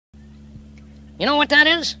You know what that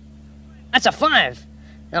is? That's a 5.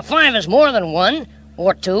 Now 5 is more than 1,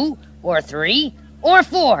 or 2, or 3, or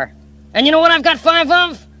 4. And you know what I've got 5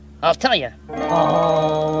 of? I'll tell you.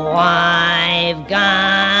 Oh, I've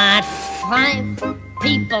got 5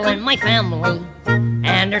 people in my family,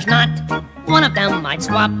 and there's not one of them I'd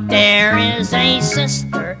swap. There is a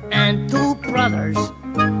sister and 2 brothers,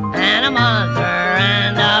 and a mother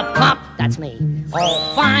and a pop. That's me.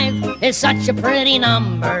 Oh, 5 is such a pretty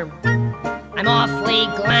number. I'm awfully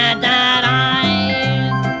glad that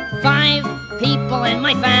I've 5 people in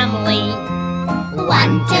my family.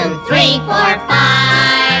 1, 2, 3, 4,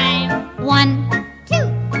 5. 1,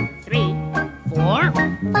 2, 3, 4.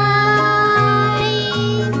 5.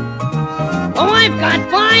 Oh, I've got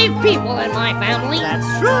 5 people in my family. That's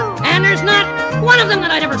true. And there's not one of them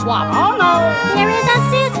that I'd ever swap. Oh, no. There is a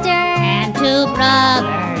sister And 2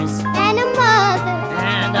 brothers. and a mother.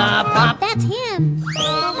 And a pop. That's him.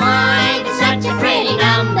 5 is such a pretty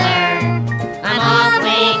number. I'm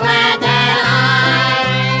awfully glad that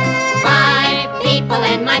I've 5 people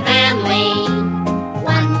in my family.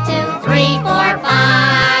 1, 2, 3, 4,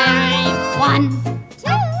 5. 1,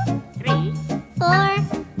 2, 3, 4.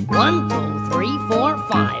 1, 2,